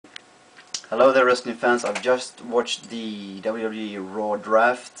Hello there, wrestling fans. I've just watched the WWE Raw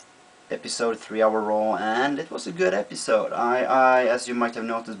Draft episode, 3-hour Raw, and it was a good episode. As you might have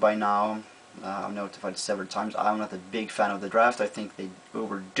noticed by now, I've notified several times, I'm not a big fan of the draft. I think they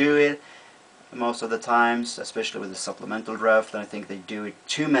overdo it most of the times, especially with the supplemental draft, and I think they do it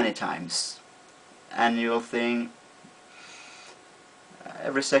too many times. Annual thing.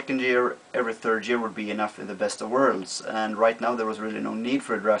 Every second year, every third year would be enough in the best of worlds, and right now there was really no need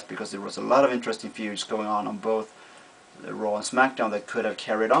for a draft because there was a lot of interesting feuds going on both the Raw and SmackDown that could have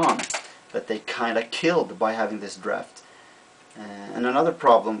carried on, that they kinda killed by having this draft. And another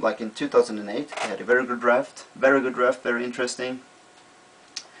problem, like in 2008, they had a very good draft, very interesting.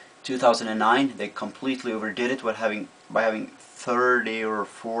 2009, they completely overdid it by having 30 or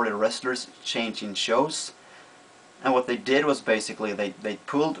 40 wrestlers changing shows. And what they did was basically they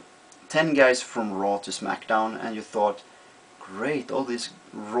pulled 10 guys from Raw to SmackDown, and you thought, great, all this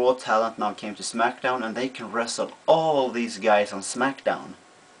Raw talent now came to SmackDown and they can wrestle all these guys on SmackDown.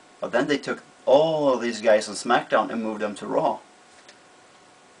 But then they took all these guys on SmackDown and moved them to Raw.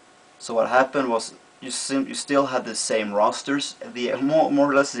 So what happened was you still had the same rosters,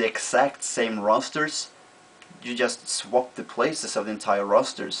 more or less the exact same rosters. You just swapped the places of the entire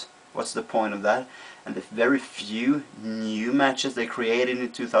rosters. What's the point of that? And the very few new matches they created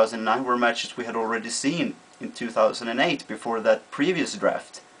in 2009 were matches we had already seen in 2008 before that previous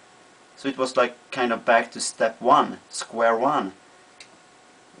draft. So it was like kind of back to step one, square one.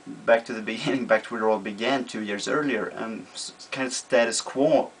 Back to the beginning, back to where it all began 2 years earlier, and kind of status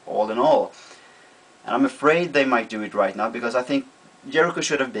quo all in all. And I'm afraid they might do it right now because I think Jericho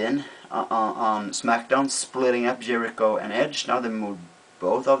should have been on SmackDown, splitting up Jericho and Edge. Now they moved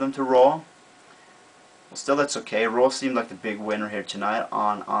both of them to Raw. Well, still, that's okay. Raw seemed like the big winner here tonight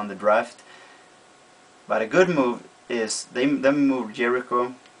on the draft. But a good move is they moved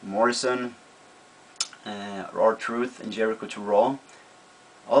Jericho, Morrison, R-Truth, and Jericho to Raw.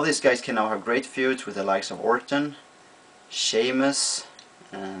 All these guys can now have great feuds with the likes of Orton, Sheamus,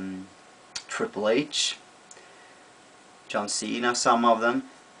 Triple H, John Cena, some of them.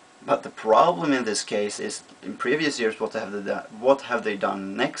 But the problem in this case is, in previous years, what have they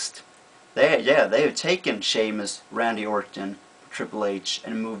done next? They have taken Sheamus, Randy Orton, Triple H,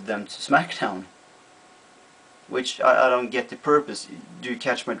 and moved them to SmackDown. Which I don't get the purpose. Do you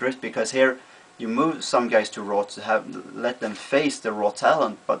catch my drift? Because here you move some guys to Raw to let them face the Raw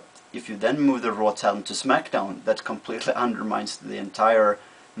talent, but if you then move the Raw talent to SmackDown, that completely undermines the entire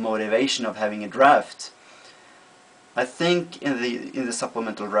motivation of having a draft. I think in the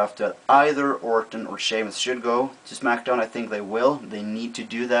supplemental draft that either Orton or Sheamus should go to SmackDown. I think they will. They need to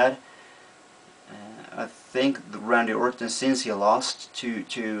do that. I think Randy Orton, since he lost to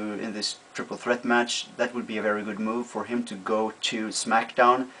in this triple threat match, that would be a very good move for him to go to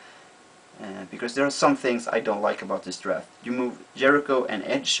SmackDown. Because there are some things I don't like about this draft. You move Jericho and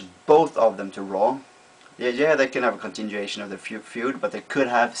Edge, both of them, to Raw. Yeah, they can have a continuation of the feud, but they could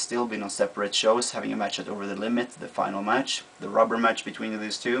have still been on separate shows, having a match at Over the Limit, the final match, the rubber match between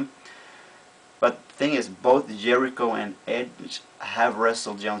these two. But the thing is, both Jericho and Edge have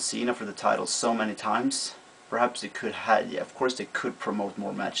wrestled John Cena for the title so many times. Perhaps they could have, of course they could promote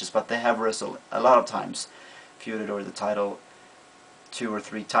more matches, but they have wrestled a lot of times, feuded over the title 2 or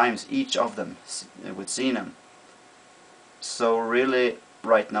 3 times, each of them with Cena. So really,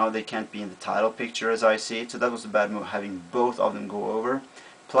 right now they can't be in the title picture as I see it, so that was a bad move, having both of them go over.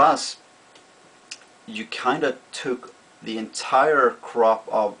 Plus, you kind of took the entire crop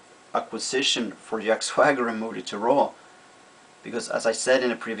of acquisition for Jack Swagger and moved it to Raw. Because as I said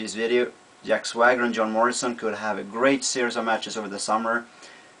in a previous video, Jack Swagger and John Morrison could have a great series of matches over the summer.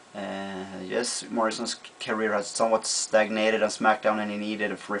 Yes, Morrison's career has somewhat stagnated on SmackDown and he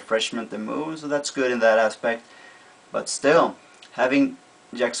needed a refreshment and move, so that's good in that aspect. But still, having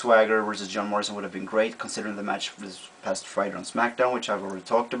Jack Swagger versus John Morrison would have been great, considering the match this past Friday on SmackDown, which I've already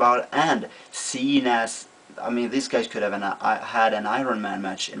talked about, and seen as, I mean, these guys could have had an Iron Man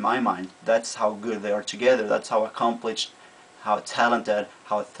match in my mind. That's how good they are together. That's how accomplished, how talented,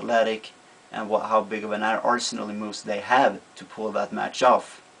 how athletic, and how big of an arsenal of moves they have to pull that match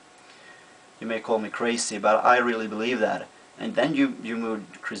off. You may call me crazy, but I really believe that. And then you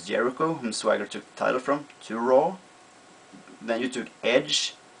moved Chris Jericho, whom Swagger took the title from, to Raw. Then you took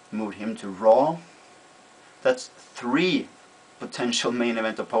Edge, moved him to Raw. That's 3 potential main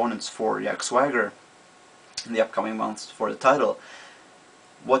event opponents for Jack Swagger in the upcoming months for the title.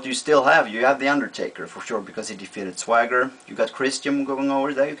 What you still have, you have The Undertaker for sure, because he defeated Swagger. You got Christian going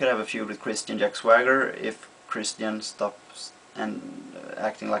over there. You could have a feud with Christian Jack Swagger if Christian stops and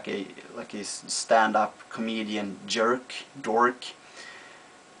acting like a stand-up comedian dork.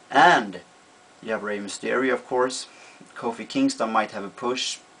 And You have Rey Mysterio, of course. Kofi Kingston might have a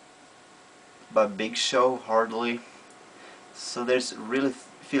push, but Big Show hardly. So there's really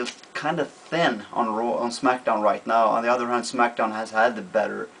feels kind of thin on Raw, on SmackDown right now. On the other hand, SmackDown has had the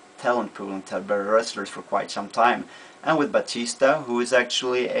better talent pool and better wrestlers for quite some time. And with Batista, who is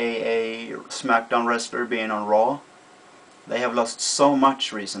actually a SmackDown wrestler, being on Raw, they have lost so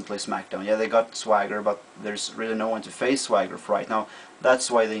much recently, SmackDown. Yeah, they got Swagger, but there's really no one to face Swagger for right now. That's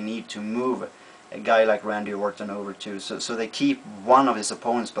why they need to move a guy like Randy Orton over to. So they keep one of his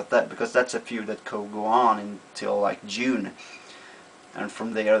opponents, but because that's a feud that could go on until like June. And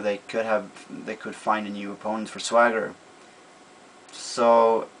from there they could find a new opponent for Swagger.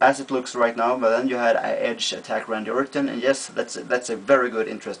 So as it looks right now, but then you had Edge attack Randy Orton, and yes, that's a very good,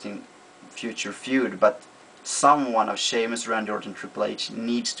 interesting future feud. But someone of Sheamus, Randy Orton, Triple H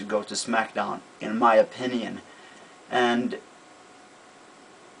needs to go to SmackDown, in my opinion, and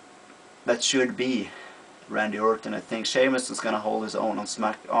that should be Randy Orton. I think Sheamus is gonna hold his own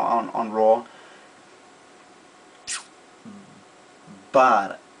on Raw,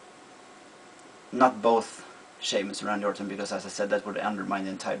 but not both Sheamus and Randy Orton, because as I said, that would undermine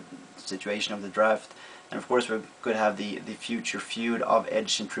the entire situation of the draft. And of course we could have the future feud of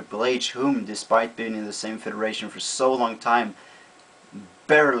Edge and Triple H, whom, despite being in the same federation for so long time,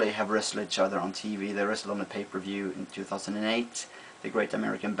 barely have wrestled each other on TV. They wrestled on a pay-per-view in 2008, the Great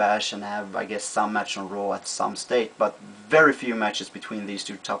American Bash, and have, I guess, some match on Raw at some state, but very few matches between these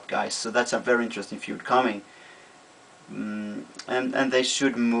two top guys. So that's a very interesting feud coming. And they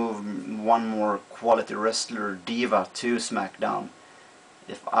should move one more quality wrestler, diva, to SmackDown,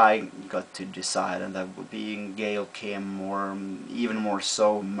 if I got to decide, and that would be Gail Kim, or even more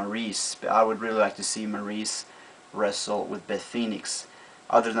so Maryse. I would really like to see Maryse wrestle with Beth Phoenix.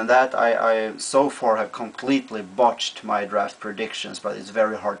 Other than that, I so far have completely botched my draft predictions, but it's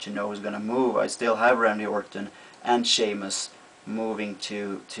very hard to know who's going to move. I still have Randy Orton and Sheamus moving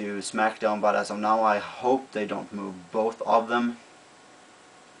to SmackDown, but as of now I hope they don't move both of them.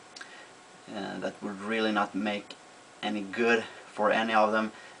 That would really not make any good for any of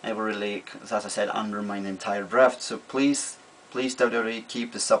them, and it would really, as I said, undermine the entire draft. So please WWE,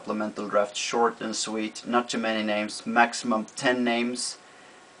 keep the supplemental draft short and sweet, not too many names, maximum 10 names,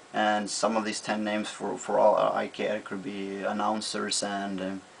 and some of these 10 names for all I care could be announcers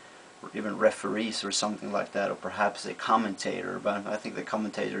and or even referees or something like that, or perhaps a commentator, but I think the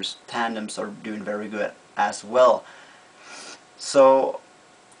commentators' tandems are doing very good as well. So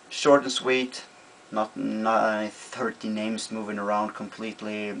short and sweet, not 30 names moving around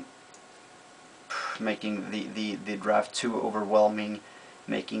completely, making the draft too overwhelming,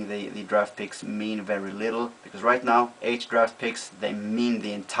 making the draft picks mean very little, because right now 8 draft picks, they mean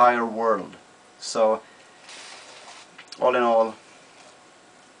the entire world. So all in all,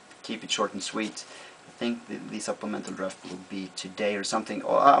 keep it short and sweet. I think the supplemental draft will be today or something.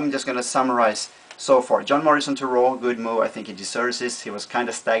 I'm just going to summarize so far. John Morrison to Raw, good move. I think he deserves this. He was kind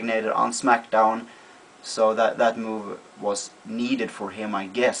of stagnated on SmackDown, so that move was needed for him, I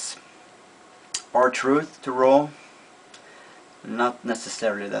guess. R-Truth to Raw, not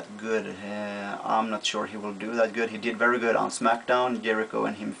necessarily that good. I'm not sure he will do that good. He did very good on SmackDown. Jericho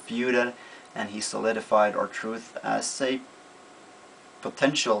and him feuded, and he solidified R-Truth as a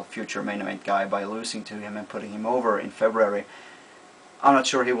potential future main event guy by losing to him and putting him over in February. I'm not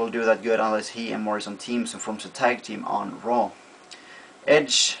sure he will do that good unless he and Morrison teams and forms a tag team on Raw.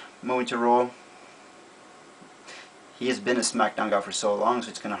 Edge moving to Raw. He has been a SmackDown guy for so long, so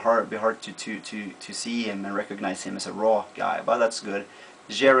it's gonna be hard to see him and recognize him as a Raw guy, but that's good.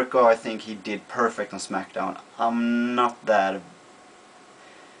 Jericho, I think he did perfect on SmackDown. I'm not that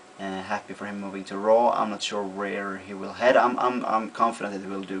happy for him moving to Raw. I'm not sure where he will head. I'm confident that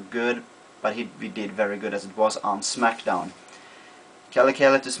he will do good, but he did very good as it was on SmackDown. Kelly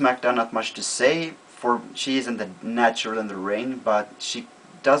Kelly to SmackDown, not much to say. She isn't the natural in the ring, but she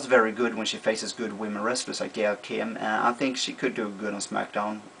does very good when she faces good women wrestlers like Gail Kim, and I think she could do good on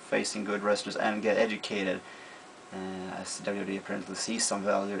SmackDown, facing good wrestlers and get educated, as WWE apparently sees some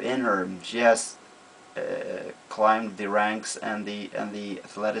value in her. She has climbed the ranks and the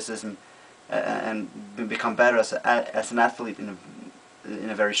athleticism and become better as an athlete in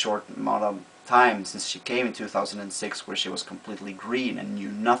a very short amount of time, since she came in 2006, where she was completely green and knew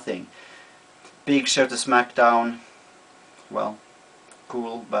nothing. Big Show to SmackDown, well,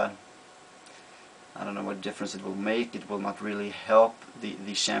 cool, but I don't know what difference it will make. It will not really help the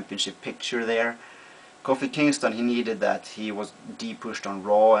championship picture there. Kofi Kingston, he needed that. He was de-pushed on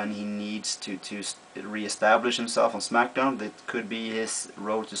Raw, and he needs to re-establish himself on SmackDown. That could be his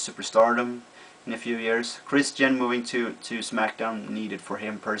road to superstardom. in a few years. Christian moving to SmackDown, needed for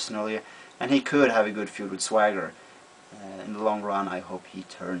him personally, and he could have a good feud with Swagger. In the long run, I hope he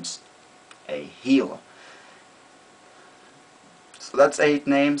turns a heel. So that's 8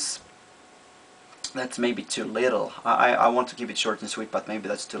 names. That's maybe too little. I want to keep it short and sweet, but maybe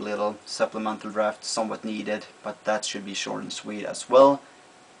that's too little. Supplemental draft, somewhat needed, but that should be short and sweet as well.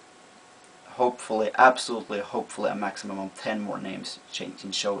 Hopefully, absolutely, hopefully a maximum of 10 more names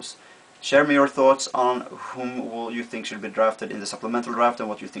changing shows. Share me your thoughts on whom will you think should be drafted in the supplemental draft and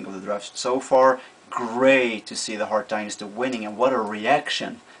what you think of the draft so far. Great to see the Hart Dynasty winning, and what a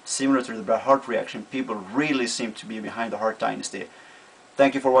reaction. Similar to the Bret Hart reaction, people really seem to be behind the Hart Dynasty.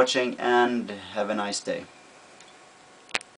 Thank you for watching and have a nice day.